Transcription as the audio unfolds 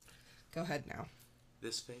Go ahead now.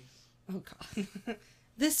 This face? Oh, God.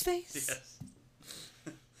 This face? Yes.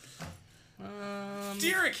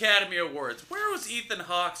 Dear Academy Awards, where was Ethan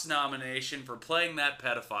Hawke's nomination for playing that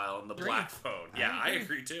pedophile in The Black Phone? Yeah, I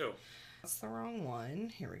agree too. That's the wrong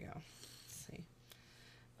one. Here we go. Let's see.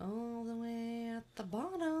 All the way at the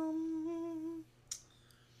bottom.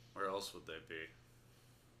 Where else would they be?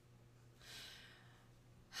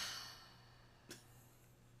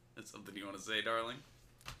 Is something you want to say, darling?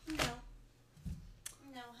 No.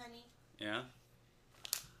 No, honey. Yeah?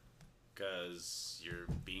 Because you're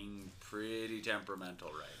being pretty temperamental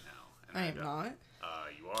right now. And I am not.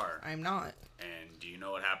 You are. I'm not. And do you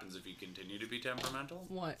know what happens if you continue to be temperamental?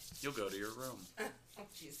 What? You'll go to your room. Oh,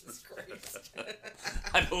 Jesus Christ.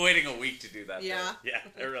 I've been waiting a week to do that. Yeah? Yeah,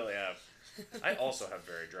 I really have. I also have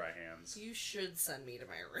very dry hands. You should send me to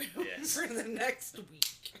my room Yes. for the next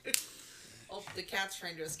week. Oh, the cat's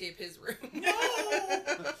trying to escape his room. No!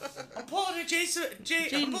 I'm pulling a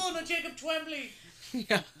I'm pulling a Jacob Twombly.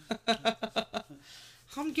 Yeah.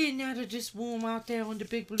 I'm getting out of this room out there in the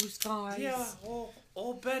big blue skies. Yeah,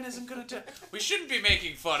 old Ben isn't gonna tell. We shouldn't be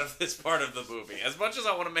making fun of this part of the movie. As much as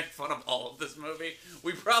I want to make fun of all of this movie,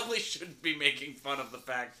 we probably shouldn't be making fun of the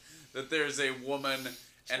fact that there's a woman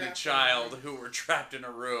and a child who were trapped in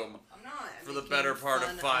a room for the better part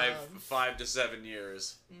of 5 to 7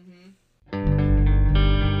 years. Mm-hmm.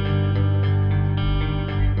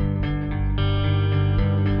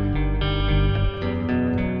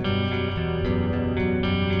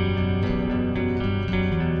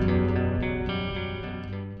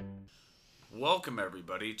 Welcome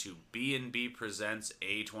everybody to B&B Presents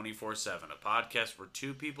A24/7, a podcast where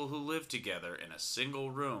two people who live together in a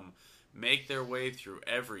single room make their way through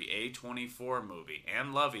every A24 movie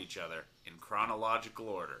and love each other in chronological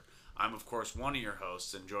order. I'm of course one of your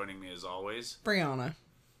hosts, and joining me as always, Brianna.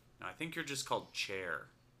 Now, I think you're just called Chair.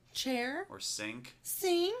 Chair? Or Sink.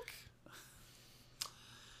 Sink?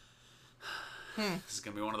 This is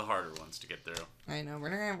gonna be one of the harder ones to get through. I know we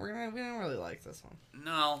don't really like this one.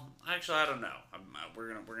 No, actually, I don't know. We're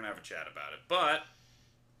gonna have a chat about it. But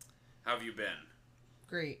how have you been?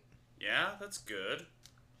 Great. Yeah, that's good.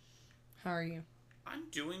 How are you? I'm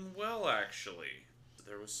doing well, actually.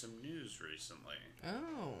 There was some news recently.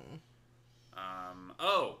 Oh.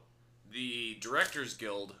 The Directors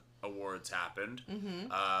Guild Awards happened.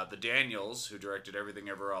 Mm-hmm. The Daniels, who directed Everything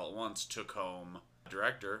Ever All at Once, took home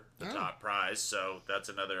director, the top prize. So that's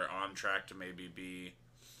another on track to maybe be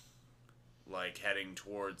like heading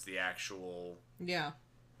towards the actual, yeah,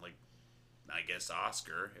 like, I guess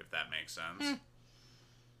Oscar, if that makes sense.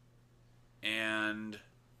 And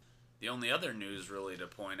the only other news really to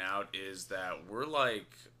point out is that we're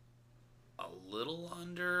like a little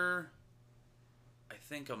under, I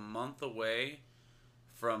think, a month away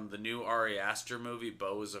from the new Ari Aster movie,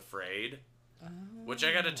 Beau is Afraid. Which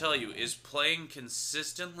I gotta tell you, is playing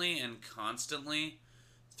consistently and constantly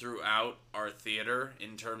throughout our theater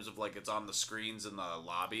in terms of, like, it's on the screens in the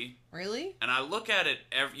lobby. Really? And I look at it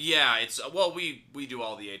we do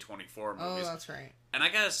all the A24 movies. Oh, that's right. And I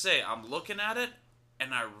gotta say, I'm looking at it,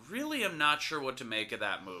 and I really am not sure what to make of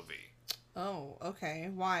that movie. Oh,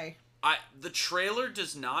 okay. Why? The trailer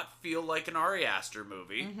does not feel like an Ari Aster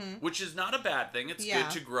movie, which is not a bad thing. It's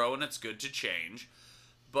good to grow and it's good to change.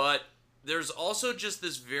 But there's also just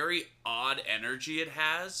this very odd energy it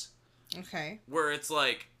has. Okay. Where it's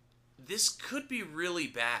like, this could be really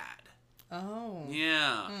bad. Oh.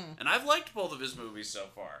 Yeah. And I've liked both of his movies so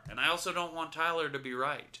far. And I also don't want Tyler to be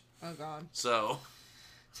right. Oh, God. So.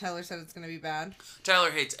 Tyler said it's going to be bad.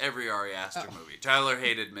 Tyler hates every Ari Aster movie. Tyler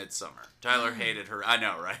hated Midsommar. Tyler hated her. I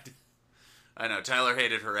know, right? I know. Tyler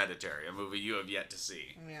hated Hereditary, a movie you have yet to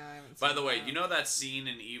see. Yeah, I haven't seen By the way, that. you know that scene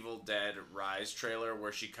in Evil Dead Rise trailer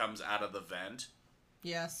where she comes out of the vent?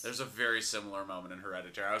 Yes. There's a very similar moment in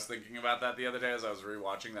Hereditary. I was thinking about that the other day as I was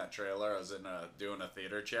rewatching that trailer. I was doing a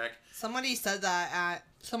theater check. Somebody said that at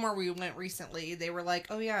somewhere we went recently. They were like,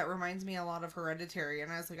 oh yeah, it reminds me a lot of Hereditary.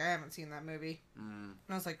 And I was like, I haven't seen that movie. And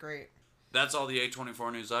I was like, great. That's all the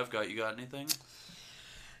A24 news I've got. You got anything?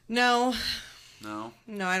 No. No?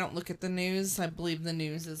 No, I don't look at the news. I believe the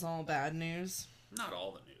news is all bad news. Not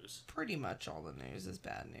all the news. Pretty much all the news is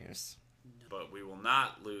bad news. But we will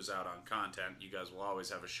not lose out on content. You guys will always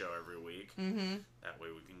have a show every week. Mm-hmm. That way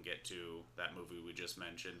we can get to that movie we just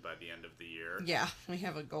mentioned by the end of the year. Yeah, we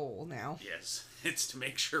have a goal now. Yes. It's to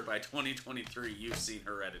make sure by 2023 you've seen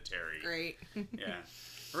Hereditary. Great. Yeah.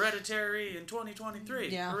 Hereditary in 2023.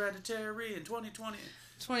 Yeah. Hereditary in 2020.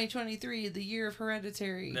 2023, the year of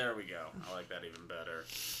Hereditary. There we go. I like that even better.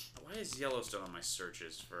 Why is Yellowstone on my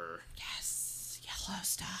searches for... Yes,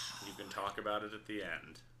 Yellowstone. You can talk about it at the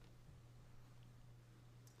end.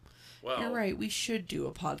 Well, you're right. We should do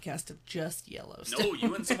a podcast of just Yellowstone. No,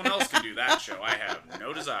 you and someone else can do that show. I have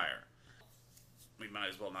no desire. We might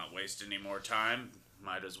as well not waste any more time.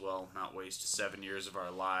 Might as well not waste 7 years of our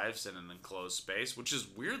lives in an enclosed space, which is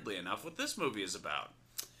weirdly enough what this movie is about.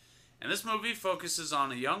 And this movie focuses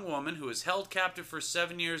on a young woman who is held captive for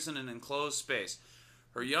 7 years in an enclosed space.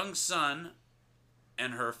 Her young son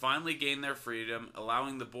and her finally gain their freedom,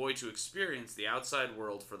 allowing the boy to experience the outside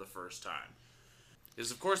world for the first time. It is,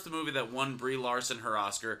 of course, the movie that won Brie Larson her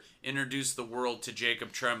Oscar, introduced the world to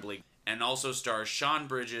Jacob Tremblay, and also stars Sean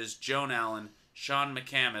Bridges, Joan Allen, Sean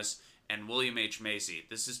McCamus, and William H. Macy.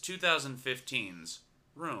 This is 2015's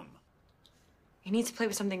Room. He needs to play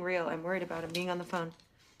with something real. I'm worried about him being on the phone.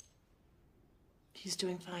 He's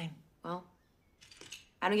doing fine. Well,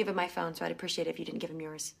 I don't give him my phone, so I'd appreciate it if you didn't give him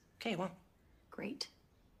yours. Okay, well. Great.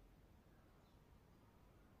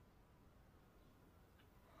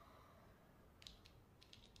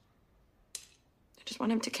 I just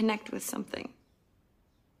want him to connect with something.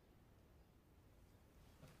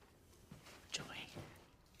 Joy.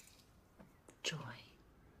 Joy.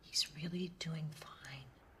 He's really doing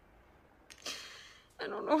fine. I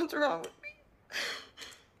don't know what's wrong with me.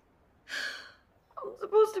 I'm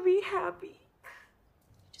supposed to be happy.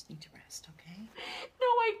 You just need to rest, okay? No,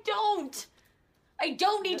 I don't. I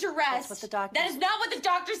don't need to rest. That's what the doctor That is not what the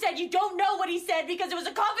doctor said. You don't know what he said because it was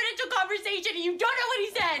a confidential conversation and you don't know what he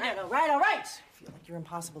said. All right. I feel like you're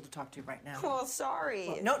impossible to talk to right now. Oh, sorry.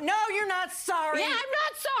 Well, no, you're not sorry. Yeah, I'm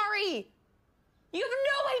not sorry. You have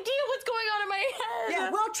no idea what's going on in my head.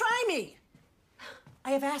 Yeah, well, try me.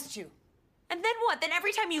 I have asked you. And then what? Then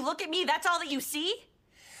every time you look at me, that's all that you see?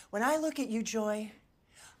 When I look at you, Joy,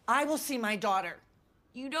 I will see my daughter.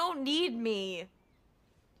 You don't need me.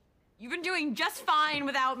 You've been doing just fine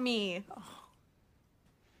without me. Oh.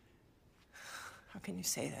 How can you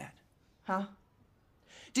say that? Huh?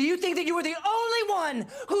 Do you think that you were the only one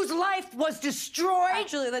whose life was destroyed?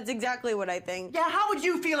 Actually, that's exactly what I think. Yeah, how would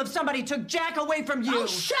you feel if somebody took Jack away from you? Oh,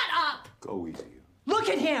 shut up! Go easy. Look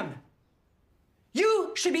at him!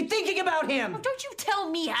 You should be thinking about him! Oh, don't you tell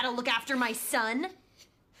me how to look after my son.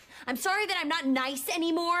 I'm sorry that I'm not nice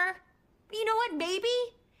anymore. But you know what, maybe?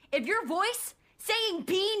 If your voice saying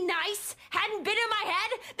be nice hadn't been in my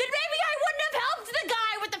head, then maybe I wouldn't have helped the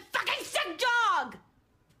guy with the fucking sick dog!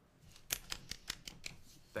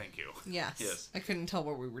 Thank you. Yes. I couldn't tell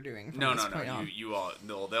what we were doing. From No. this point on. You all,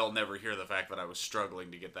 no, they'll never hear the fact that I was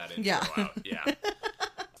struggling to get that intro Yeah. out. Yeah.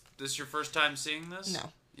 This your first time seeing this?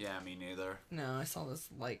 No. Yeah, me neither. No, I saw this,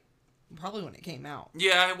 probably when it came out.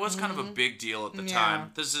 Yeah, it was kind of a big deal at the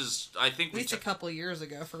time. This is, I think At least a couple of years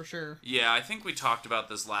ago, for sure. Yeah, I think we talked about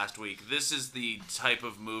this last week. This is the type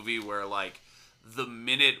of movie where, the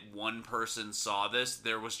minute one person saw this,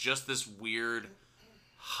 there was just this weird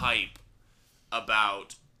hype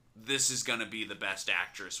about this is going to be the Best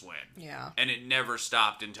Actress win. Yeah. And it never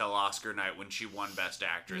stopped until Oscar night when she won Best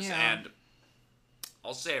Actress. Yeah. And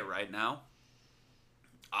I'll say it right now.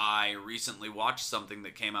 I recently watched something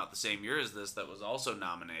that came out the same year as this that was also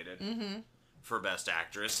nominated for Best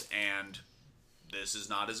Actress, and this is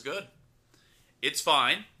not as good. It's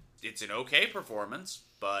fine. It's an okay performance,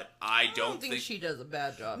 but I don't think she does a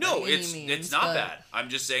bad job. No, by any it's means, not but- bad. I'm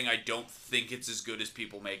just saying I don't think it's as good as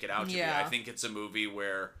people make it out to be. Yeah. I think it's a movie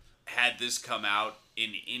where had this come out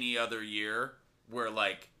in any other year where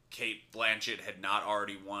Kate Blanchett had not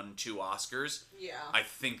already won 2 Oscars, Yeah. I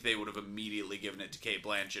think they would have immediately given it to Kate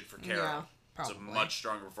Blanchett for Carol. Yeah, It's a probably. much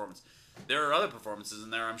stronger performance. There are other performances in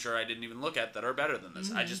there I'm sure I didn't even look at that are better than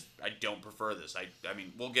this. I don't prefer this. I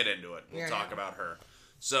mean, we'll get into it. We'll talk about her.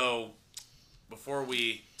 So, before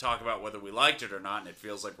we talk about whether we liked it or not, and it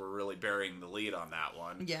feels like we're really burying the lead on that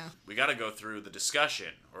one, Yeah. we got to go through the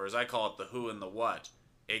discussion, or as I call it, the who and the what,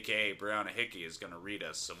 a.k.a. Brianna Hickey is going to read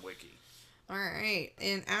us some wiki. All right.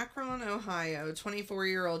 In Akron, Ohio,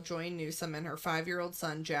 24-year-old Joy Newsom and her 5-year-old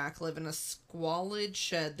son, Jack, live in a squalid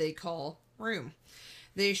shed they call room.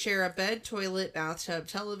 They share a bed, toilet, bathtub,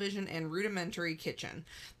 television, and rudimentary kitchen.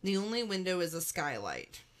 The only window is a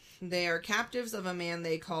skylight. They are captives of a man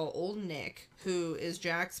they call Old Nick, who is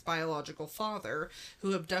Jack's biological father,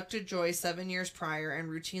 who abducted Joy 7 years prior and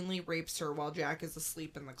routinely rapes her while Jack is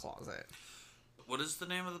asleep in the closet. What is the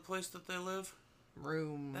name of the place that they live?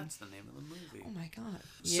 Room. That's the name of the movie. Oh my god.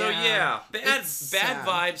 So yeah, bad sad.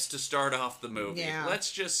 vibes to start off the movie. Yeah.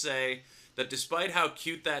 Let's just say that despite how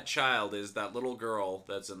cute that child is, that little girl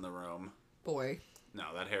that's in the room. Boy. No,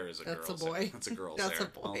 that hair is a That's girl's a boy. hair. That's a girl's That's hair. a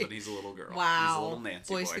boy. Well, then he's a little girl. Wow. He's a little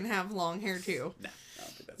Nancy Boys boy. can have long hair too. No, I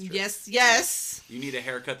don't think that's true. Yes, yes. You need a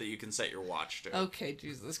haircut that you can set your watch to. Okay,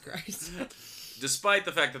 Jesus Christ. despite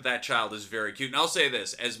the fact that that child is very cute. And I'll say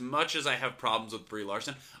this, as much as I have problems with Brie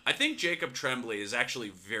Larson, I think Jacob Tremblay is actually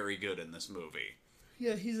very good in this movie.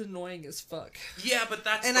 Yeah, he's annoying as fuck. Yeah, but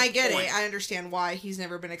that's and the I get point. it. I understand why he's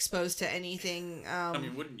never been exposed to anything. I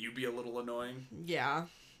mean, wouldn't you be a little annoying? Yeah.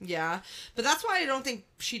 But that's why I don't think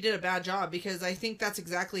she did a bad job, because I think that's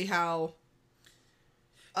exactly how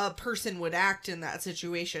a person would act in that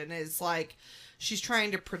situation. Is like, she's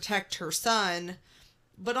trying to protect her son,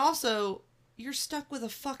 but also, you're stuck with a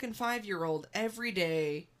fucking 5-year-old every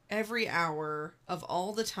day, every hour of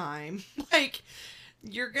all the time. Like,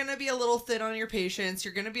 you're gonna be a little thin on your patience.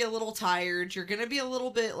 You're gonna be a little tired. You're gonna be a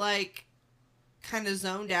little bit, like, kind of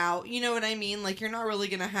zoned out. You know what I mean? Like, you're not really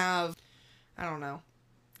gonna have, I don't know,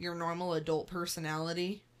 your normal adult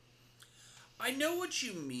personality. I know what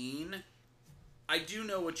you mean. I do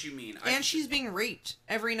know what you mean. And she's being raped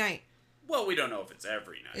every night. Well, we don't know if it's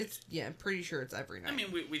every night. I'm pretty sure it's every night. I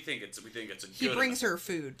mean, we think it's a good. He brings her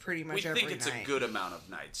food pretty much every night. We think it's a good amount of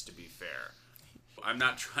nights, to be fair. I'm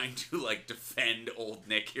not trying to, like, defend old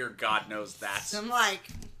Nick here. God knows that's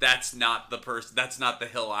not the person. That's not the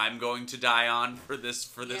hill I'm going to die on for this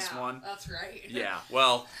one. That's right. Yeah.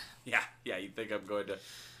 Well. Yeah. You think I'm going to?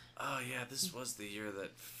 Oh yeah, this was the year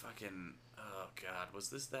that fucking. Oh God, was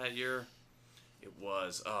this that year? It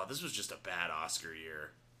was. Oh, this was just a bad Oscar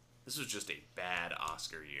year.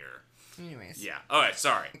 Anyways. Yeah. All right.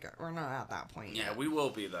 Sorry. We're not at that point yet. Yeah, we will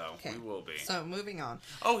be, though. Okay. We will be. So, moving on.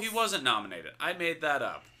 Oh, he wasn't nominated. I made that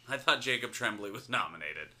up. I thought Jacob Tremblay was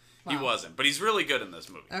nominated. Wow. He wasn't. But he's really good in this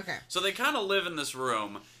movie. Okay. So they kind of live in this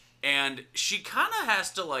room, and she kind of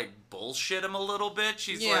has to, like, bullshit him a little bit.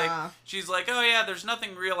 She's like, oh, yeah, there's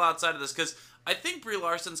nothing real outside of this. Because I think Brie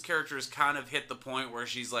Larson's character has kind of hit the point where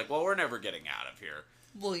she's like, well, we're never getting out of here.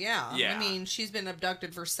 Well, yeah. Yeah. I mean, she's been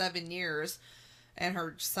abducted for 7 years, and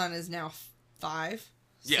her son is now 5.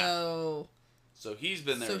 Yeah. So he's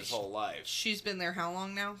been there his whole life. She's been there how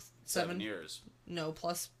long now? 7 years. No,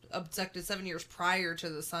 plus abducted 7 years prior to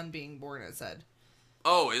the son being born, it said.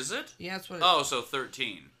 Oh, is it? Yeah, that's what so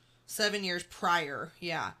 13. 7 years prior,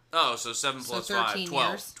 yeah. Oh, so 7 plus 5, 12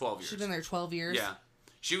 years. 12 years. She's been there 12 years? Yeah.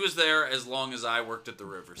 She was there as long as I worked at the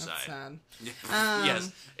Riverside. That's sad.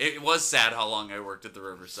 Yes, it was sad how long I worked at the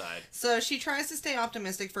Riverside. So she tries to stay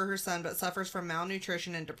optimistic for her son, but suffers from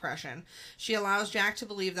malnutrition and depression. She allows Jack to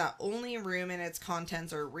believe that only room and its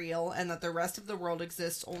contents are real, and that the rest of the world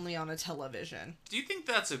exists only on a television. Do you think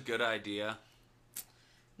that's a good idea?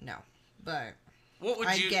 No, but what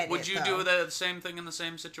would you do the same thing in the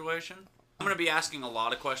same situation? I'm going to be asking a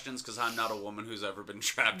lot of questions because I'm not a woman who's ever been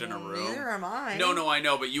trapped in a room. Neither am I. No, I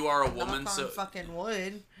know, but you are a woman, so fucking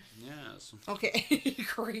wood. Yes. Okay,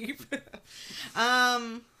 creep.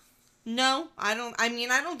 No, I don't. I mean,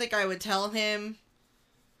 I don't think I would tell him,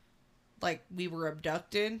 like, we were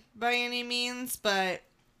abducted by any means, but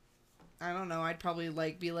I don't know. I'd probably,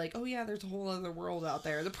 like, be like, oh yeah, there's a whole other world out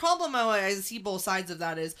there. The problem, I see both sides of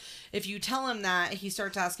that, is if you tell him that, he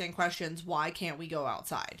starts asking questions. Why can't we go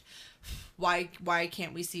outside? Why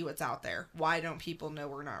can't we see what's out there? Why don't people know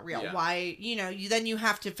we're not real? Yeah. Why, then you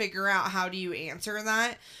have to figure out how do you answer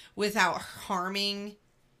that without harming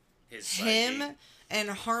him and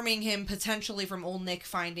harming him potentially from old Nick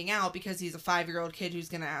finding out, because he's a 5-year-old kid who's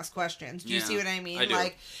going to ask questions. Do you see what I mean? I do.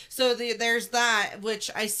 Like, so there's that, which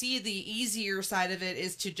I see the easier side of it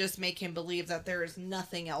is to just make him believe that there is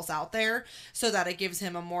nothing else out there, so that it gives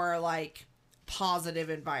him a more, like, positive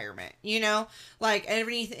environment, like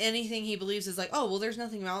anything he believes is like, oh well, there's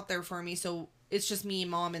nothing out there for me, so it's just me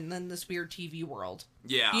and mom and then this weird TV world,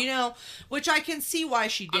 which I can see why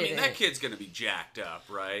she did. I mean, that kid's gonna be jacked up,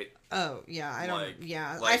 right? Oh yeah,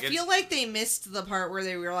 I feel like they missed the part where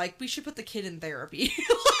they were like, we should put the kid in therapy.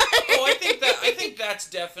 I think that's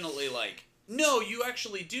definitely like, no, you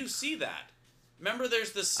actually do see that. Remember,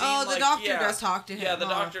 there's the scene. Oh, the doctor does talk to him. Yeah, the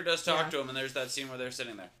doctor does talk to him, and there's that scene where they're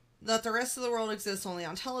sitting there. That the rest of the world exists only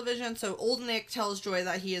on television, so old Nick tells Joy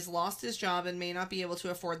that he has lost his job and may not be able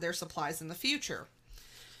to afford their supplies in the future.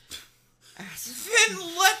 Then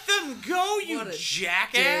let them go, you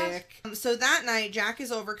jackass! So that night, Jack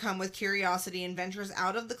is overcome with curiosity and ventures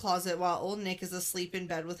out of the closet while old Nick is asleep in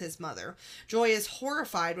bed with his mother. Joy is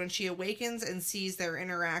horrified when she awakens and sees their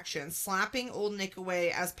interaction. Slapping old Nick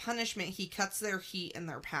away as punishment, he cuts their heat and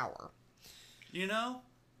their power.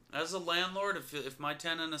 As a landlord, if my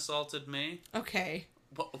tenant assaulted me... Okay.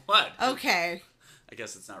 What? Okay. I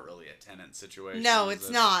guess it's not really a tenant situation. No, it's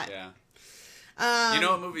not. Yeah. You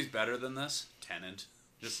know what movie's better than this? Tenant.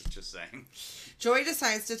 Just saying. Joy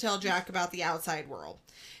decides to tell Jack about the outside world.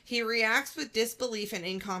 He reacts with disbelief and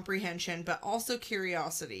incomprehension, but also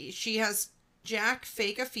curiosity. She has Jack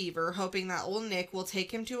fake a fever, hoping that old Nick will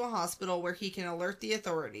take him to a hospital where he can alert the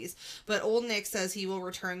authorities, but old Nick says he will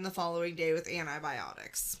return the following day with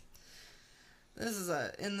antibiotics.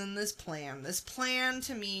 And then this plan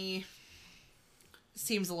to me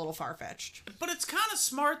seems a little far-fetched. But it's kind of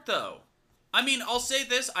smart, though. I mean, I'll say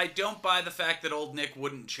this, I don't buy the fact that old Nick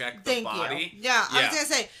wouldn't check the body. Yeah, I was gonna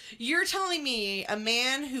say, you're telling me a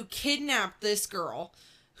man who kidnapped this girl,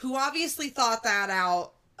 who obviously thought that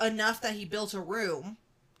out enough that he built a room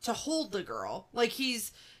to hold the girl. Like,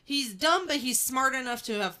 he's dumb, but he's smart enough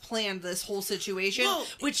to have planned this whole situation,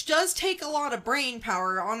 which does take a lot of brain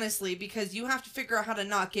power, honestly, because you have to figure out how to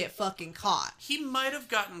not get fucking caught. He might have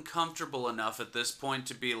gotten comfortable enough at this point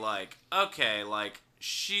to be like, okay, like,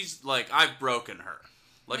 she's, like, I've broken her.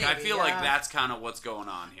 Like, maybe, I feel like that's kind of what's going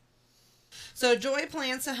on here. So Joy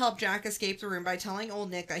plans to help Jack escape the room by telling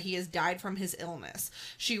old Nick that he has died from his illness.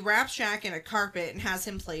 She wraps Jack in a carpet and has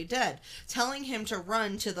him play dead, telling him to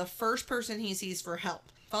run to the first person he sees for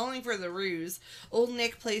help. Falling for the ruse, old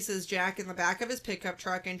Nick places Jack in the back of his pickup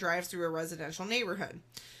truck and drives through a residential neighborhood.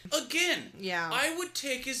 Again, yeah, I would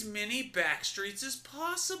take as many back streets as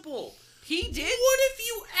possible. He did? What if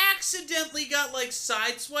you accidentally got, like,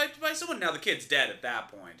 sideswiped by someone? Now the kid's dead at that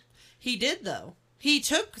point. He did, though. He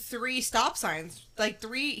took 3 stop signs.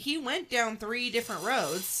 He went down 3 different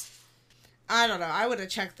roads. I don't know. I would have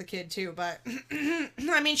checked the kid, too, but...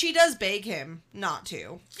 I mean, she does beg him not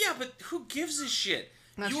to. Yeah, but who gives a shit?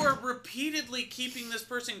 That's you true. are repeatedly keeping this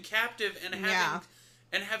person captive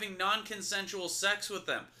and having non-consensual sex with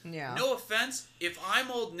them. Yeah. No offense, if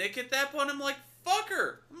I'm old Nick at that point, I'm like, fuck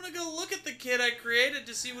her. I'm gonna go look at the kid I created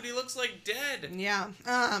to see what he looks like dead. Yeah.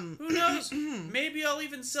 Who knows? Maybe I'll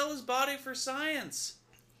even sell his body for science.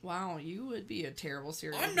 Wow, you would be a terrible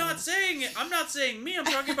serial I'm not saying it. I'm not saying me. I'm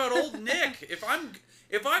talking about old Nick.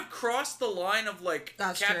 If I've crossed the line of, like,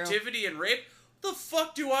 that's captivity and rape, the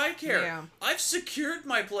fuck do I care? Yeah. I've secured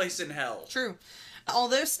my place in hell. True.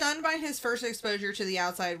 Although stunned by his first exposure to the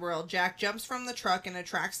outside world, Jack jumps from the truck and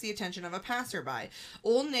attracts the attention of a passerby.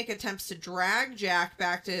 Old Nick attempts to drag Jack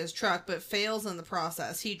back to his truck, but fails in the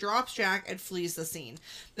process. He drops Jack and flees the scene.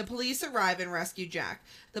 The police arrive and rescue Jack.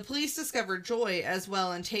 The police discover Joy as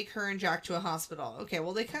well and take her and Jack to a hospital. Okay,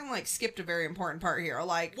 well, they kind of, like, skipped a very important part here.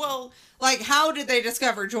 Like, how did they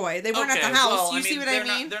discover Joy? They weren't at the house. Well, see what I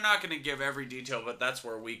mean? They're not going to give every detail, but that's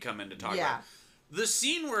where we come in to talk about. The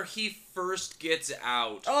scene where he first gets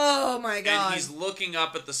out. Oh my god. And he's looking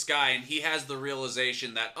up at the sky and he has the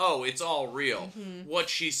realization that, oh, it's all real. Mm-hmm. What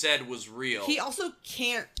she said was real. He also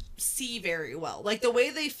can't see very well. Like, the way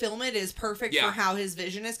they film it is perfect for how his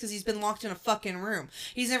vision is, because he's been locked in a fucking room.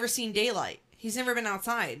 He's never seen daylight. He's never been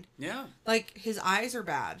outside. Yeah. Like, his eyes are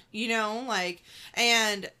bad. You know? Like,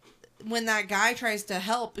 and... when that guy tries to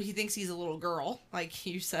help, he thinks he's a little girl, like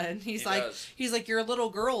you said. He's like, you're a little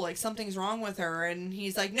girl, like, something's wrong with her. And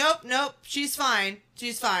he's like, nope, she's fine.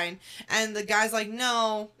 And the guy's like,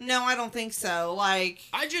 no, I don't think so. Like,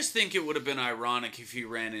 I just think it would have been ironic if he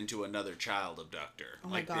ran into another child abductor. Oh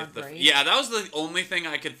my god, right? Yeah, that was the only thing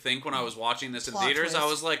I could think when I was watching this in theaters. Twist. I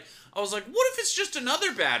was like, what if it's just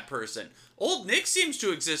another bad person? Old Nick seems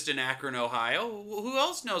to exist in Akron, Ohio. Who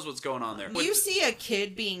else knows what's going on there? You see a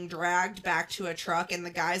kid being dragged back to a truck and the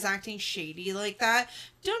guy's acting shady like that,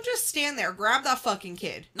 don't just stand there. Grab that fucking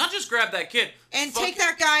kid. Not just grab that kid. And take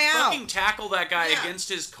that guy out. Fucking tackle that guy against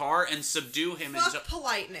his car and subdue him. Fuck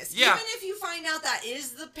politeness. Yeah. Even if you find out that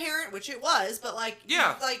is the parent, which it was, but like...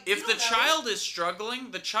 Yeah. Like, if the child is struggling,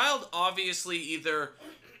 the child obviously either...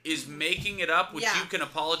 is making it up, which you can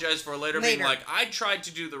apologize for later, being like, I tried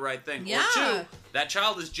to do the right thing. Yeah. Or 2, that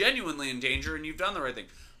child is genuinely in danger and you've done the right thing.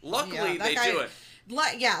 Luckily, they do it.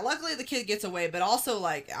 Luckily the kid gets away, but also,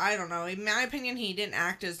 like, I don't know, in my opinion, he didn't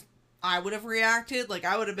act as I would have reacted. Like,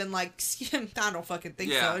 I would have been like, I don't fucking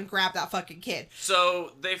think so, and grab that fucking kid.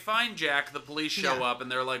 So they find Jack, the police show up,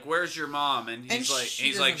 and they're like, where's your mom? And he's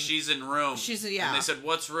like, she's in room. And they said,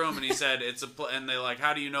 what's room? And he said, and they're like,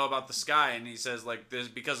 how do you know about the sky? And he says, like, this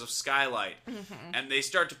because of skylight. Mm-hmm. And they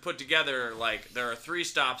start to put together, like, there are 3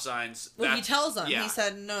 stop signs. Well, he tells them. He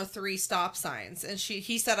said, no, 3 stop signs. And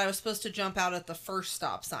he said I was supposed to jump out at the first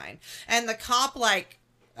stop sign. And the cop, like,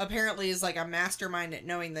 apparently is like a mastermind at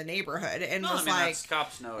knowing the neighborhood, and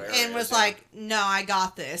cops know areas, and was like, no, I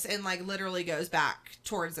got this, and like literally goes back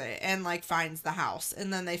towards it and like finds the house,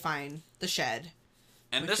 and then they find the shed.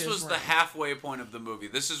 And this was the halfway point of the movie.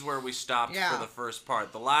 This is where we stopped for the first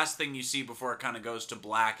part. The last thing you see before it kind of goes to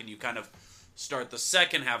black and you kind of start the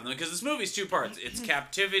second half of them, because this movie's 2 parts. It's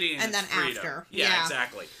captivity and then freedom. After. Yeah,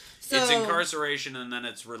 exactly. It's incarceration and then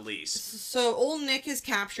it's release. So old Nick is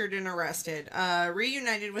captured and arrested.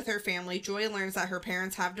 Reunited with her family, Joy learns that her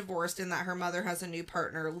parents have divorced and that her mother has a new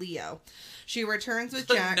partner, Leo. She returns with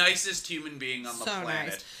Jack. The nicest human being on the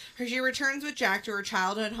planet. Nice. She returns with Jack to her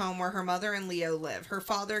childhood home where her mother and Leo live. Her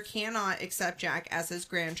father cannot accept Jack as his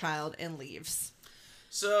grandchild and leaves.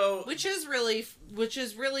 So, which is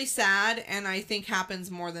really sad, and I think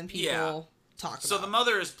happens more than people talk about. So the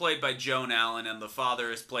mother is played by Joan Allen, and the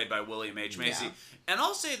father is played by William H. Macy. Yeah. And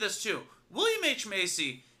I'll say this too: William H.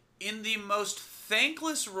 Macy, in the most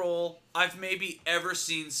thankless role I've maybe ever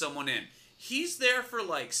seen someone in. He's there for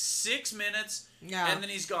like 6 minutes, and then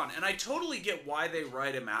he's gone. And I totally get why they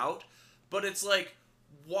write him out, but it's like,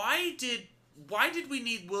 why did we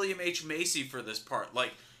need William H. Macy for this part?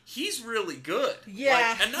 Like, he's really good.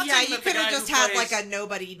 Yeah. Like, and not you could have just had like a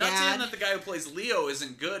nobody dad. Not saying that the guy who plays Leo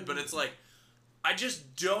isn't good, but it's like, I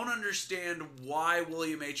just don't understand why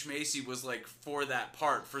William H. Macy was like for that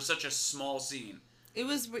part, for such a small scene. It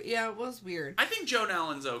was weird. I think Joan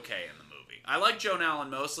Allen's okay in the movie. I like Joan Allen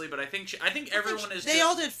mostly, but I think everyone is. They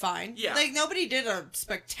all did fine. Yeah, like nobody did a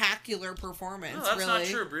spectacular performance. No, that's really. not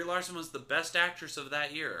true. Brie Larson was the best actress of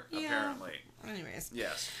that year, apparently. Anyways.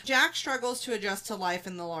 Yes. Jack struggles to adjust to life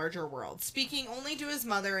in the larger world, speaking only to his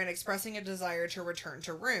mother and expressing a desire to return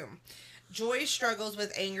to Room. Joy struggles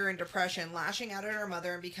with anger and depression, lashing out at her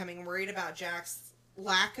mother and becoming worried about Jack's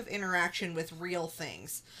lack of interaction with real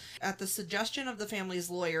things. At the suggestion of the family's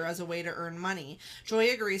lawyer as a way to earn money,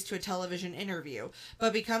 Joy agrees to a television interview,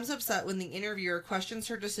 but becomes upset when the interviewer questions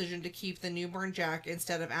her decision to keep the newborn Jack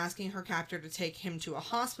instead of asking her captor to take him to a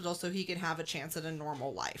hospital so he can have a chance at a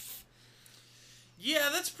normal life. Yeah,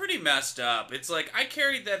 that's pretty messed up. It's like, I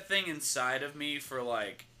carried that thing inside of me for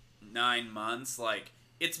like 9 months. Like,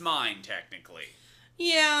 it's mine, technically.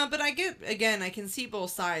 Yeah, but I can see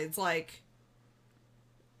both sides. Like,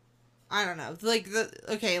 I don't know. Like,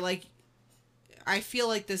 I feel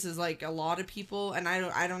like this is like a lot of people, and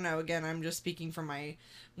I don't know. Again, I'm just speaking from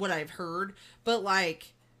what I've heard, but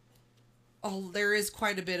like, there is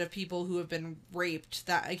quite a bit of people who have been raped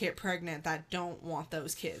that get pregnant that don't want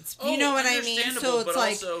those kids. You know what I mean? So it's but like,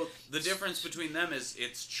 also the difference between them is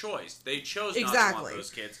it's choice. They chose not to want those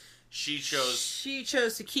kids. She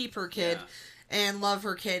chose to keep her kid. Yeah. And love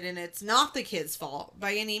her kid, and it's not the kid's fault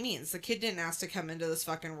by any means. The kid didn't ask to come into this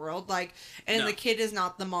fucking world, like, and the kid is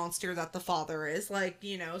not the monster that the father is, like,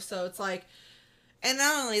 you know. So it's like, and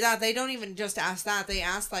not only that, they don't even just ask that. They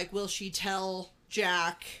ask like, will she tell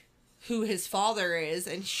Jack who his father is?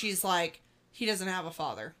 And she's like, he doesn't have a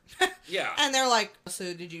father. Yeah. And they're like,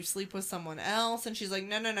 so did you sleep with someone else? And she's like,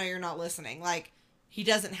 no, you're not listening. Like, he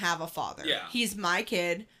doesn't have a father. Yeah. He's my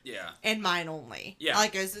kid. Yeah. And mine only. Yeah.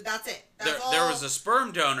 Like, that's it. There was a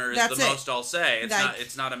sperm donor is the most I'll say.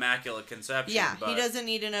 It's not immaculate conception. Yeah, but... he doesn't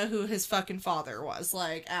need to know who his fucking father was,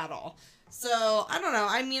 like, at all. So, I don't know.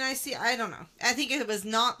 I mean, I don't know. I think it was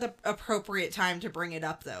not the appropriate time to bring it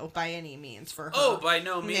up, though, by any means for her. Oh, by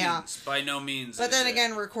no means. Yeah. By no means. But then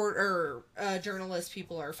again, journalist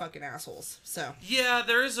people are fucking assholes, so. Yeah,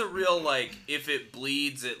 there is a real, like, if it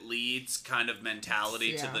bleeds, it leads kind of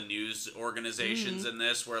mentality to the news organizations in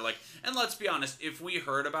this, where, like, and let's be honest, if we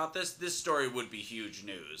heard about this story would be huge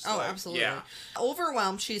news. Oh, like, absolutely. Yeah.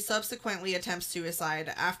 Overwhelmed, she subsequently attempts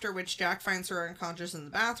suicide, after which Jack finds her unconscious in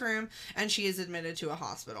the bathroom, and she is admitted to a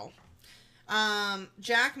hospital.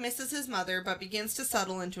 Jack misses his mother, but begins to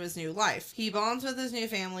settle into his new life. He bonds with his new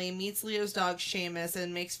family, meets Leo's dog Seamus,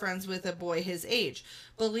 and makes friends with a boy his age.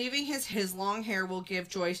 Believing his long hair will give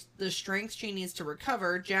Joy the strength she needs to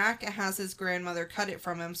recover, Jack has his grandmother cut it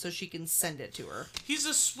from him so she can send it to her. He's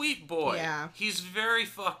a sweet boy. Yeah. He's very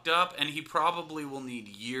fucked up, and he probably will need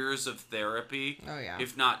years of therapy. Oh, yeah.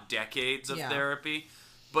 If not decades of therapy.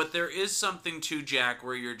 But there is something to Jack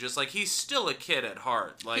where you're just like, he's still a kid at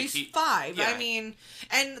heart. Like he's 5. Yeah. I mean,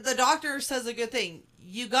 and the doctor says a good thing.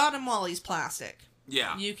 You got him while he's plastic.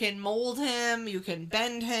 Yeah. You can mold him, you can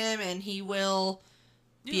bend him, and he will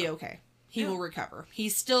be okay. He will recover.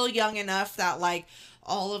 He's still young enough that, like,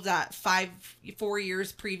 all of that 4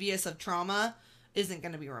 years previous of trauma isn't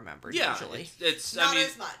going to be remembered usually. It's not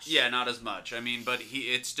as much. Yeah, not as much. I mean, but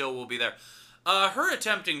it still will be there. Her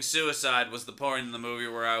attempting suicide was the point in the movie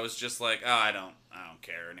where I was just like, oh, I don't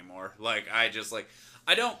care anymore. Like, I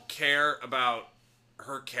don't care about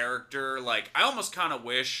her character. Like, I almost kind of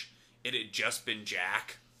wish it had just been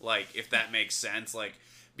Jack. Like, if that makes sense. Like,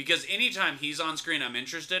 because anytime he's on screen, I'm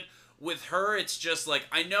interested. With her, it's just like,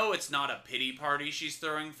 I know it's not a pity party she's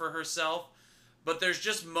throwing for herself, but there's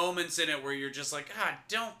just moments in it where you're just like,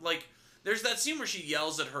 don't, like... There's that scene where she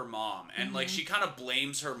yells at her mom, and, like, she kind of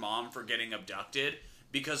blames her mom for getting abducted,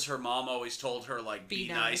 because her mom always told her, like, be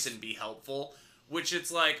nice nice and be helpful. Which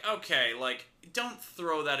it's like, okay, like, don't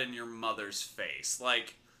throw that in your mother's face.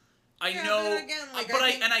 Like, I know, but again, like, but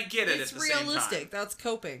I think I get it at the same time. It's realistic. That's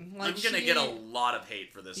coping. Like, I'm gonna get a lot of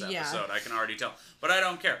hate for this episode, Yeah. I can already tell. But I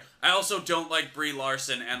don't care. I also don't like Brie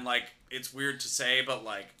Larson, and, like, it's weird to say, but,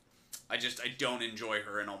 like, I don't enjoy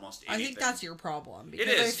her in almost anything. I think that's your problem. Because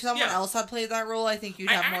It is, if someone yeah. else had played that role, I think you'd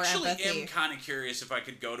have more empathy. I actually am kind of curious if I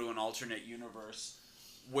could go to an alternate universe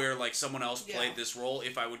where, like, someone else played this role,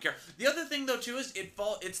 if I would care. The other thing, though, too, is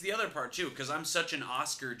it's the other part, too, because I'm such an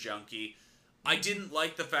Oscar junkie. I didn't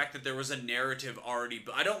like the fact that there was a narrative already...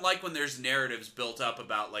 I don't like when there's narratives built up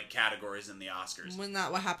about, like, categories in the Oscars. Wasn't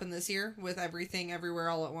that what happened this year with Everything Everywhere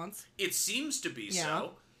All at Once? It seems to be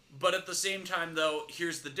so. But at the same time, though,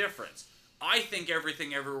 here's the difference. I think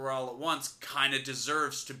Everything Everywhere All at Once kind of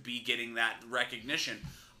deserves to be getting that recognition.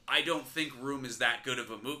 I don't think Room is that good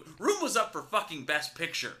of a movie. Room was up for fucking Best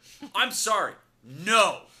Picture. I'm sorry.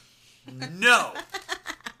 No.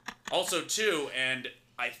 Also, too, and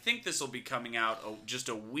I think this will be coming out just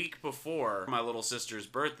a week before my little sister's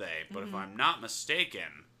birthday, but if I'm not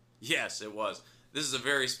mistaken, yes, it was. This is a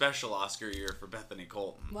very special Oscar year for Bethany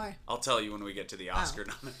Colton. Why? I'll tell you when we get to the Oscar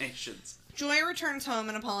nominations. Joy returns home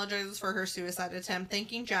and apologizes for her suicide attempt,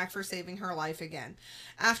 thanking Jack for saving her life again.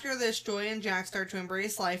 After this, Joy and Jack start to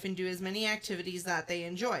embrace life and do as many activities that they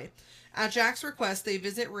enjoy. At Jack's request, they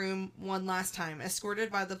visit Room one last time,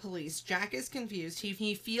 escorted by the police. Jack is confused.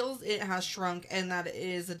 He feels it has shrunk and that it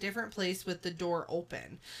is a different place with the door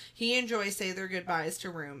open. He and Joy say their goodbyes to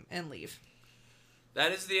Room and leave.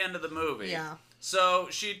 That is the end of the movie. Yeah. So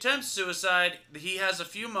she attempts suicide. He has a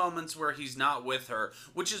few moments where he's not with her,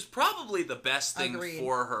 which is probably the best thing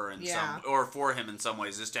for her for him in some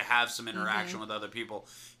ways, is to have some interaction with other people.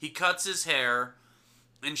 He cuts his hair,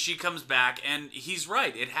 and she comes back, and he's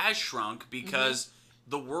right. It has shrunk because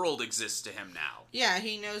the world exists to him now. Yeah,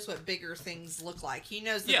 he knows what bigger things look like. He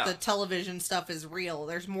knows that the television stuff is real.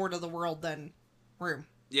 There's more to the world than Room.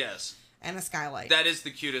 Yes. And a skylight. That is the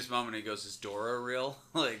cutest moment. He goes, "Is Dora real?"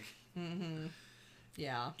 Like.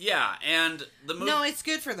 Yeah. Yeah, and the movie... No, it's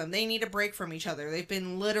good for them. They need a break from each other. They've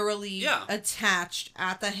been literally attached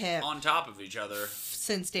at the hip. On top of each other.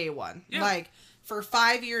 Since day one. Yeah. Like, for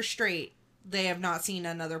 5 years straight, they have not seen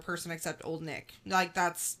another person except old Nick. Like,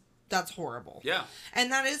 that's horrible. Yeah. And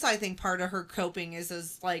that is, I think, part of her coping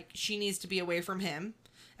is like, she needs to be away from him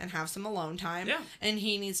and have some alone time. Yeah. And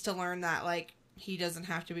he needs to learn that, like, he doesn't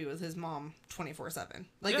have to be with his mom 24/7.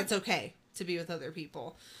 Like, it's okay to be with other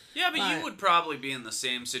people. Yeah, but you would probably be in the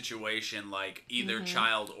same situation, like, either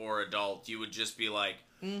child or adult. You would just be like...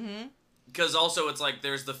 Because also, it's like,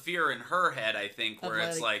 there's the fear in her head, I think, where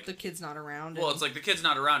it's like... The kid's not around. Well, it's like, the kid's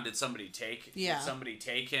not around. Did somebody take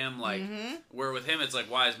him? Like, where with him, it's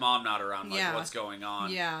like, why is mom not around? Like, what's going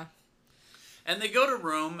on? Yeah. And they go to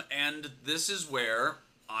Room, and this is where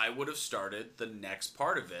I would have started the next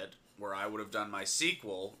part of it, where I would have done my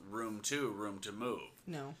sequel, Room 2, Room to Move.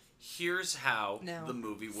 No. Here's how the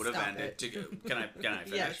movie would have ended. Can I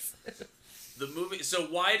finish? Yes. The movie. So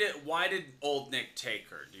why did old Nick take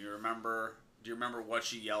her? Do you remember what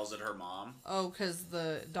she yells at her mom? Oh, because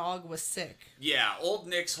the dog was sick. Yeah, old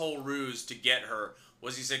Nick's whole ruse to get her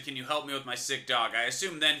was he said, "Can you help me with my sick dog?" I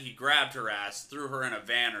assume then he grabbed her ass, threw her in a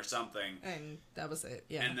van or something, and that was it.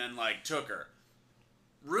 Yeah. And then like took her.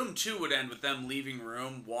 Room 2 would end with them leaving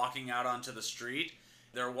Room, walking out onto the street.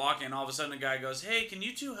 They're walking, and all of a sudden a guy goes, "Hey, can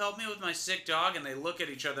you two help me with my sick dog?" And they look at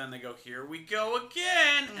each other and they go, "Here we go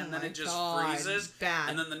again!" And then it just freezes. Bad.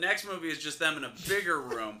 And then the next movie is just them in a bigger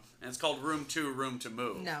room, and it's called Room 2, Room to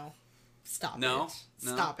Move. No. Stop no? it.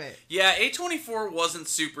 No? Stop it. Yeah, A24 wasn't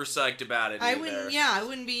super psyched about it either. I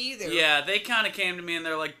wouldn't be either. Yeah, they kind of came to me and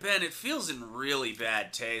they're like, "Ben, it feels in really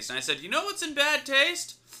bad taste." And I said, "You know what's in bad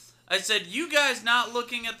taste?" I said, "You guys not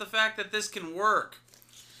looking at the fact that this can work."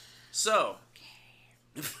 So...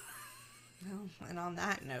 Well, and on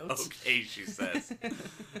that note... Okay, she says.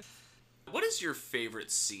 What is your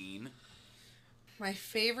favorite scene? My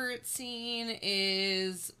favorite scene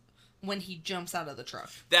is when he jumps out of the truck.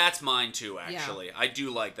 That's mine too, actually. Yeah. I do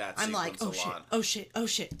like that sequence a lot. Oh shit, oh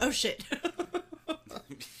shit, oh shit.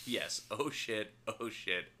 Yes, oh shit, oh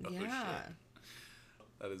shit, oh shit.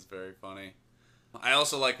 That is very funny. I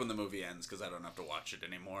also like when the movie ends because I don't have to watch it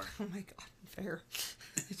anymore. Oh my god, fair.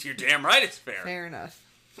 You're damn right it's fair. Fair enough.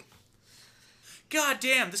 God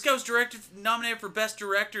damn, this guy was nominated for Best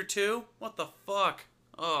Director too? What the fuck?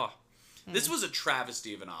 Oh. This was a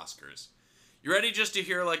travesty of an Oscars. You ready just to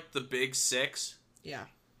hear, like, the big six? Yeah.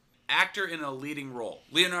 Actor in a leading role.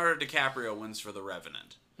 Leonardo DiCaprio wins for The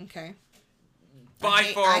Revenant. Okay. By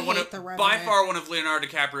hate far The Revenant. one of Leonardo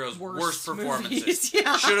DiCaprio's worst performances. Movies,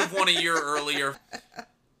 yeah. Should have won a year earlier.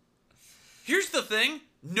 Here's the thing.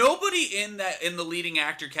 Nobody in the leading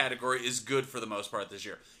actor category is good for the most part this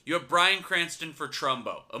year. You have Bryan Cranston for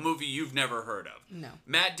Trumbo, a movie you've never heard of. No.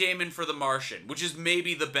 Matt Damon for The Martian, which is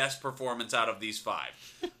maybe the best performance out of these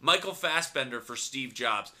 5. Michael Fassbender for Steve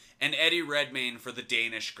Jobs, and Eddie Redmayne for The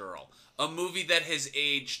Danish Girl, a movie that has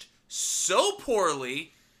aged so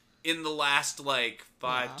poorly in the last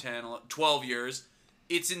 5, 10, 12 years.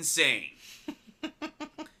 It's insane.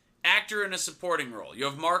 Actor in a supporting role. You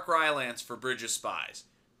have Mark Rylance for Bridge of Spies,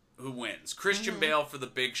 who wins. Christian Bale for The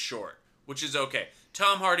Big Short, which is okay.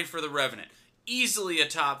 Tom Hardy for The Revenant. Easily a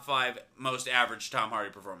top 5 most average Tom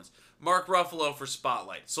Hardy performance. Mark Ruffalo for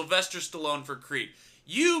Spotlight. Sylvester Stallone for Creed.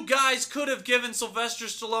 You guys could have given Sylvester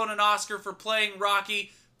Stallone an Oscar for playing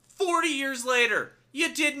Rocky 40 years later.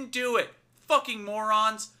 You didn't do it. Fucking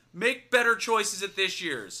morons. Make better choices at this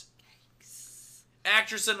year's.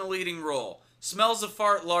 Actress in a leading role. Smells a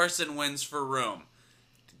Fart Larson wins for Room.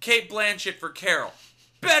 Kate Blanchett for Carol.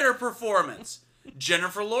 Better performance.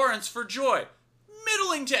 Jennifer Lawrence for Joy.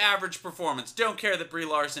 Middling to average performance. Don't care that Brie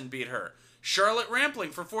Larson beat her. Charlotte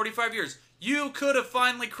Rampling for 45 years. You could have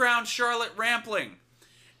finally crowned Charlotte Rampling.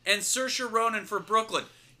 And Saoirse Ronan for Brooklyn.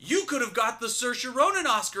 You could have got the Saoirse Ronan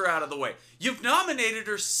Oscar out of the way. You've nominated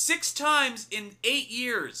her 6 times in 8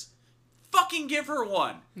 years. Fucking give her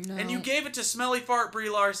one. No. And you gave it to Smelly Fart Brie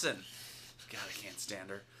Larson. God, I can't stand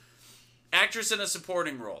her. Actress in a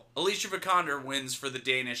supporting role. Alicia Vikander wins for The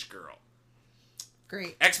Danish Girl.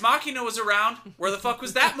 Great. Ex Machina was around. Where the fuck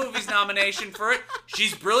was that movie's nomination for it?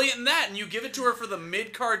 She's brilliant in that, and you give it to her for the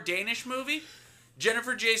mid-card Danish movie?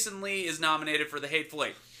 Jennifer Jason Leigh is nominated for The Hateful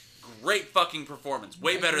Eight. Great fucking performance.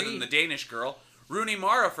 Way better than The Danish Girl. Rooney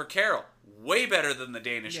Mara for Carol. Way better than The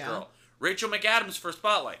Danish Girl. Rachel McAdams for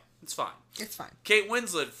Spotlight. It's fine. It's fine. Kate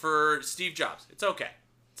Winslet for Steve Jobs. It's okay.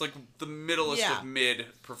 It's like the middlest of mid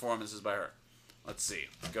performances by her. Let's see.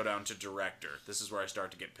 Go down to director. This is where I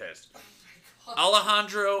start to get pissed.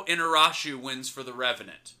 Alejandro Inarritu wins for The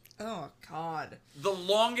Revenant. Oh, God. The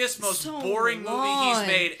longest, most So boring movie he's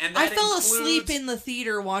made. And that I fell includes, asleep in the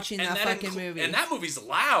theater watching that fucking movie. And that movie's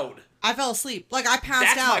loud. I fell asleep. I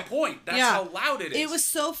passed out. That's my point. That's how loud it is. It was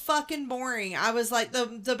so fucking boring. I was like,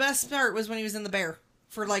 the best part was when he was in the bear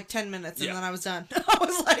for 10 minutes, and then I was done. I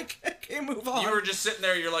was like, okay, move on. You were just sitting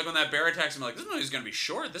there, you're like, when that bear attacks him, like, this movie's going to be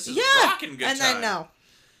short. This is rocking good and time. then no.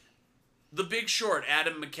 The Big Short,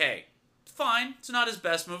 Adam McKay. Fine. It's not his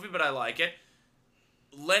best movie, but I like it.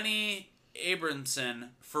 Lenny Abramson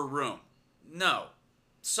for Room. No.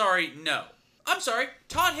 Sorry, no. I'm sorry.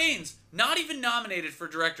 Todd Haynes, not even nominated for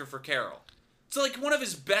director for Carol. It's one of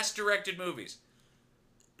his best directed movies.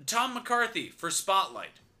 Tom McCarthy for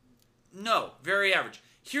Spotlight. No, very average.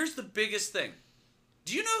 Here's the biggest thing.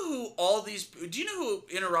 Do you know who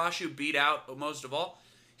Inarritu beat out most of all?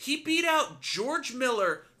 He beat out George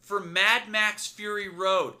Miller for Mad Max Fury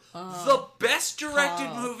Road. The best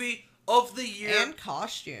directed movie of the year. And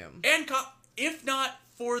costume. If not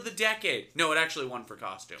for the decade. No, it actually won for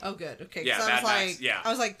costume. Oh, good. Okay. Yeah, Mad Max, yeah. I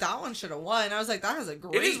was like, that one should have won. I was like, that has a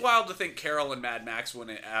great... It is wild to think Carol and Mad Max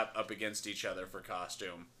went up against each other for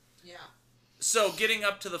costume. Yeah. So, getting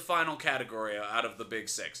up to the final category out of the big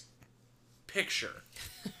 6. Picture.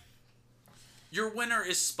 Your winner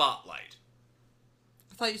is Spotlight.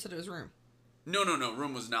 I thought you said it was Room. No.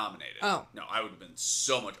 Room was nominated. Oh. No, I would have been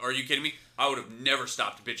so much... Are you kidding me? I would have never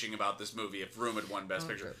stopped bitching about this movie if Room had won Best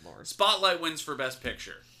Picture. Good Lord. Spotlight wins for Best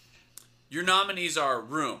Picture. Your nominees are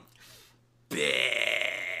Room. The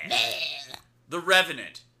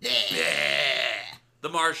Revenant. The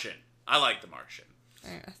Martian. I like The Martian.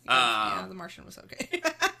 Yeah, The Martian was okay.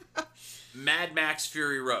 Mad Max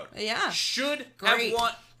Fury Road. Yeah. Should Great. have won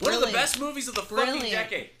one of Brilliant. the best movies of the fucking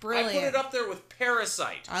decade. Brilliant. I put it up there with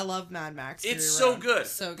Parasite. I love Mad Max. It's Fury so Road. good.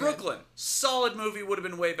 So good. Brooklyn. Solid movie. Would have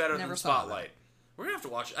been way better Never than saw Spotlight. We're going to have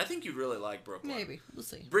to watch it. I think you'd really like Brooklyn. Maybe. We'll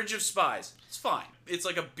see. Bridge of Spies. It's fine. It's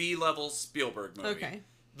like a B-level Spielberg movie. Okay.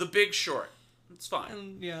 The Big Short. It's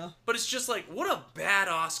fine. Yeah. But it's just what a bad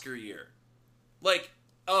Oscar year.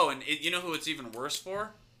 And you know who it's even worse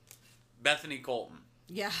for? Bethany Colton.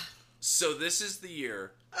 Yeah. So this is the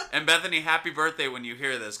year. And Bethany, happy birthday when you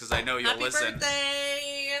hear this, because I know you'll listen. Happy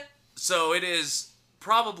birthday! So it is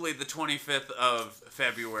probably the 25th of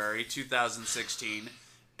February, 2016,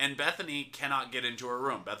 and Bethany cannot get into her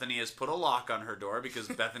room. Bethany has put a lock on her door because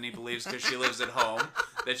Bethany believes, because she lives at home,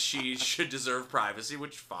 that she should deserve privacy,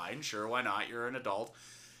 which, fine, sure, why not? You're an adult.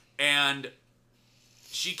 And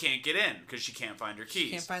she can't get in because she can't find her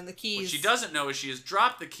keys. Can't find the keys. What she doesn't know is she has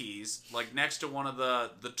dropped the keys, like, next to one of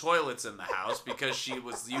the toilets in the house because she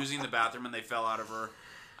was using the bathroom and they fell out of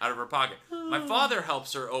her pocket. My father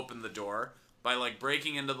helps her open the door by, like,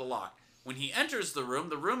 breaking into the lock. When he enters the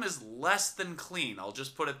room is less than clean. I'll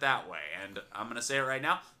just put it that way. And I'm going to say it right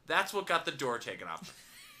now. That's what got the door taken off.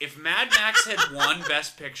 If Mad Max had won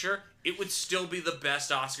Best Picture, it would still be the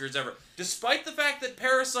best Oscars ever. Despite the fact that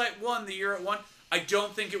Parasite won the year it won, I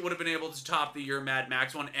don't think it would have been able to top the year Mad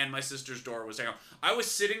Max won and my sister's door was taken off. I was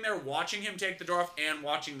sitting there watching him take the door off and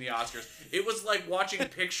watching the Oscars. It was like watching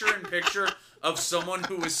picture-in-picture of someone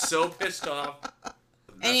who was so pissed off.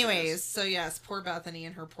 Anyways, so yes, poor Bethany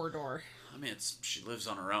and her poor door. I mean, she lives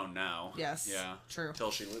on her own now. Yes. Yeah. True.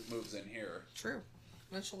 Until she moves in here. True.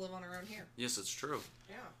 Then she'll live on her own here. Yes, it's true.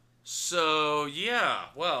 Yeah. So, yeah,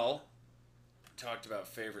 well, talked about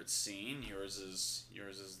favorite scene. Yours is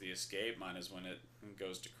the escape. Mine is when it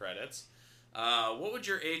goes to credits. What would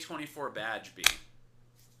your A24 badge be?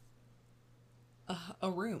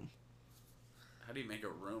 A room. How do you make a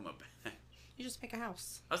room a badge? You just make a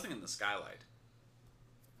house. I was thinking the skylight.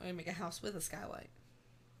 Or you make a house with a skylight.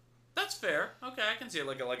 That's fair. Okay, I can see it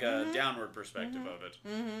like a downward perspective of it.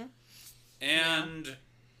 Mm-hmm. And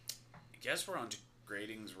I guess we're on to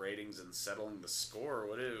gradings, ratings, and settling the score.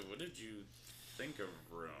 What did you think of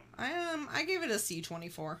Room? I gave it a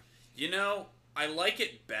C24. You know, I like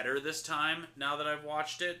it better this time now that I've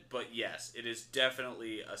watched it, but yes, it is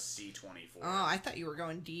definitely a C24. Oh, I thought you were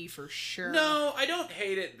going D for sure. No, I don't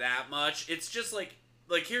hate it that much. It's just like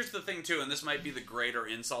here's the thing too, and this might be the greater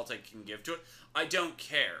insult I can give to it. I don't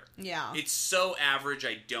care. Yeah. It's so average,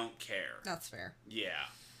 I don't care. That's fair. Yeah.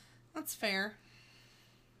 That's fair.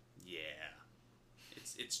 Yeah.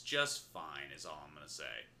 It's just fine is all I'm going to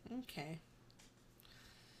say. Okay.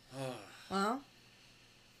 Well,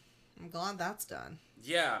 I'm glad that's done.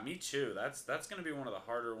 Yeah, me too. That's going to be one of the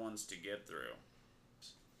harder ones to get through.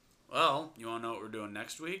 Well, you want to know what we're doing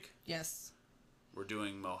next week? Yes. We're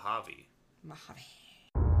doing Mojave. Mojave.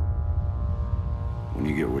 When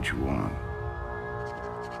you get what you want,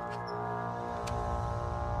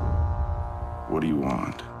 what do you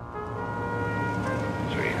want?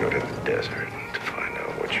 So you go to the desert to find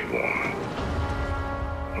out what you want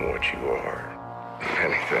and what you are, if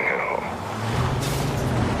anything at all.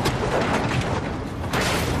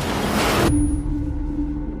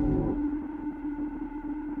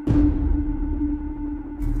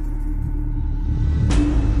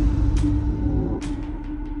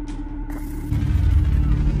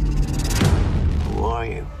 Who are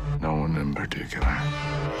you? No one in particular.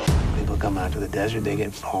 People come out to the desert, they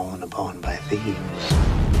get fallen upon by thieves.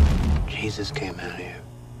 Jesus came out here.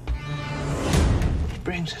 Which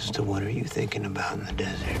brings us to what are you thinking about in the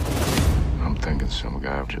desert? I'm thinking some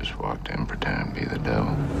guy just walked in pretending to be the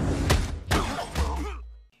devil.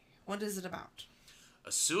 What is it about?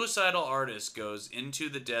 A suicidal artist goes into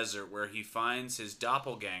the desert where he finds his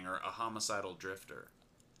doppelganger, a homicidal drifter.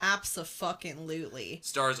 Abso-fucking-lutely.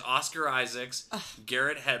 Stars Oscar Isaacs,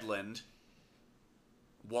 Garrett Hedlund,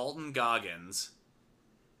 Walton Goggins,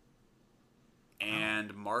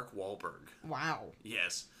 and Mark Wahlberg. Wow.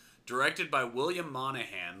 Yes. Directed by William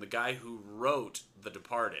Monahan, the guy who wrote The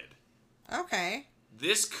Departed. Okay.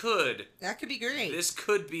 That could be great. This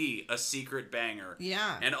could be a secret banger.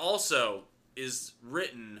 Yeah. And also is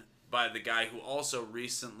written by the guy who also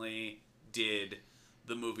recently did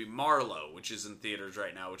the movie Marlowe, which is in theaters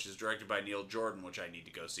right now, which is directed by Neil Jordan, which I need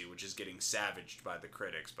to go see, which is getting savaged by the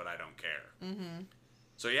critics, but I don't care. Mm-hmm.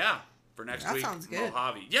 So yeah, for next week, sounds good.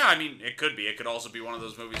 Mojave. Yeah, I mean, it could be. It could also be one of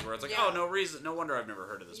those movies where it's like, oh, no wonder I've never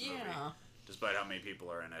heard of this movie, despite how many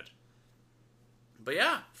people are in it. But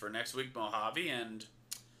yeah, for next week, Mojave, and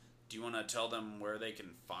do you want to tell them where they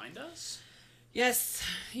can find us? Yes,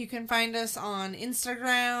 you can find us on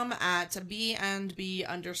Instagram at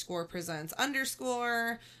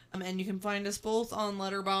B&B_presents_. And you can find us both on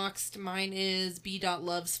Letterboxd. Mine is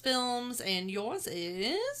b.lovesfilms, and yours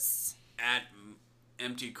is? At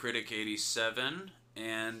Empty Critic 87.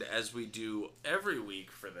 And as we do every week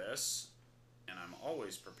for this, and I'm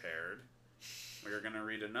always prepared, we are going to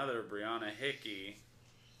read another Brianna Hickey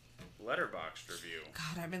Letterboxd review.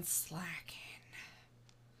 God, I've been slacking.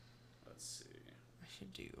 Let's see. I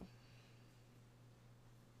should do.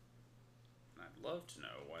 I'd love to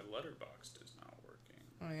know why Letterboxd is not working.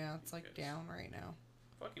 Oh yeah, it's like down right now.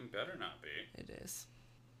 Fucking better not be. It is.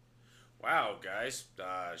 Wow, guys,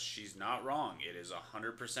 she's not wrong. It is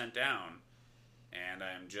 100% down, and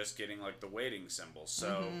I'm just getting like the waiting symbol.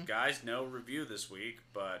 So, guys, no review this week,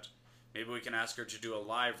 but maybe we can ask her to do a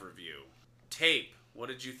live review. Tape. What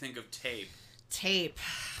did you think of Tape? Tape.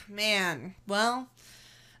 Man. Well,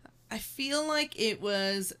 I feel like it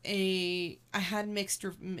was I had mixed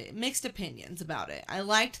opinions about it. I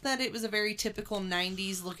liked that it was a very typical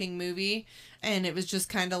 90s looking movie, and it was just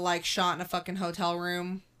kind of like shot in a fucking hotel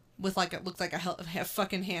room with like, it looked like a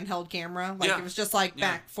fucking handheld camera. Like it was just like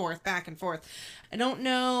back and forth. I don't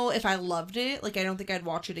know if I loved it. Like I don't think I'd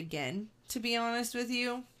watch it again, to be honest with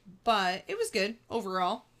you, but it was good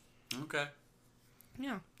overall. Okay.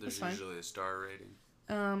 Yeah. There's usually a star rating.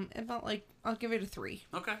 About like, I'll give it a 3.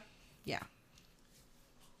 Okay. Yeah.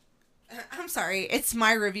 I'm sorry. It's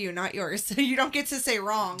my review, not yours. So you don't get to say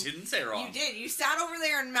wrong. Didn't say wrong. You did. You sat over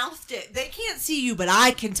there and mouthed it. They can't see you, but I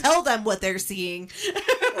can tell them what they're seeing.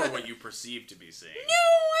 Or what you perceive to be seeing. No,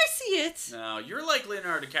 I see it. No, you're like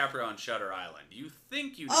Leonardo DiCaprio on Shutter Island. You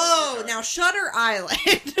think you know. Oh, now Shutter Island.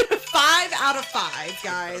 5 out of 5,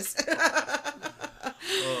 guys.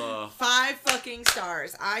 5 fucking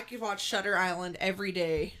stars. I could watch Shutter Island every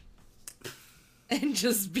day. And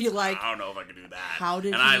just be like, I don't know if I could do that. How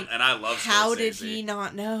did I love Scorsese. How did he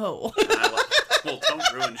not know? Well,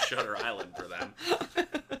 don't ruin Shutter Island for them.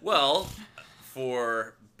 Well,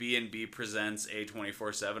 for B&B Presents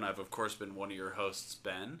A24/7, I've of course been one of your hosts,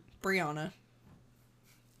 Ben. Brianna.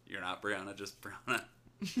 You're not Brianna, just Brianna.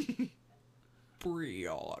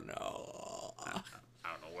 Brianna. I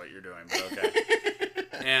don't know what you're doing, but okay.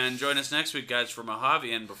 And join us next week, guys, for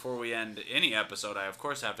Mojave. And before we end any episode, I of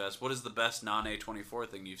course have to ask, what is the best non-A24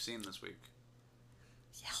 thing you've seen this week?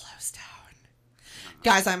 Yellowstone.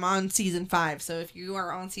 Guys, I'm on season 5, so if you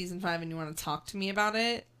are on season 5 and you want to talk to me about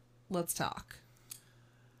it, let's talk.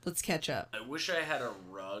 Let's catch up. I wish I had a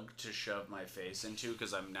rug to shove my face into,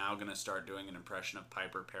 because I'm now going to start doing an impression of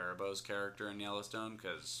Piper Parabo's character in Yellowstone,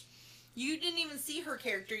 because... You didn't even see her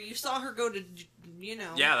character. You saw her go to, you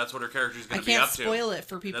know... Yeah, that's what her character's going to be I up can't to. spoil it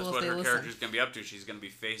for people if they listen. That's what her character's going to be up to. She's going to be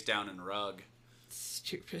face down in a rug.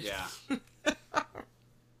 Stupid. Yeah.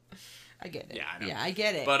 I get it. Yeah, I know. Yeah, I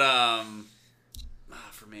get it. But,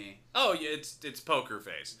 for me... Oh, yeah, it's Poker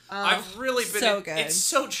Face. I've really been... So good. It's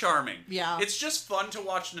so charming. Yeah. It's just fun to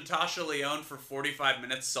watch Natasha Lyonne for 45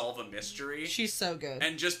 minutes solve a mystery. She's so good.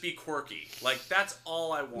 And just be quirky. Like, that's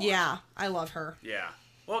all I want. Yeah, I love her. Yeah.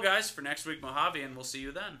 Well, guys, for next week, Mojave, and we'll see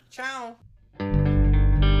you then. Ciao.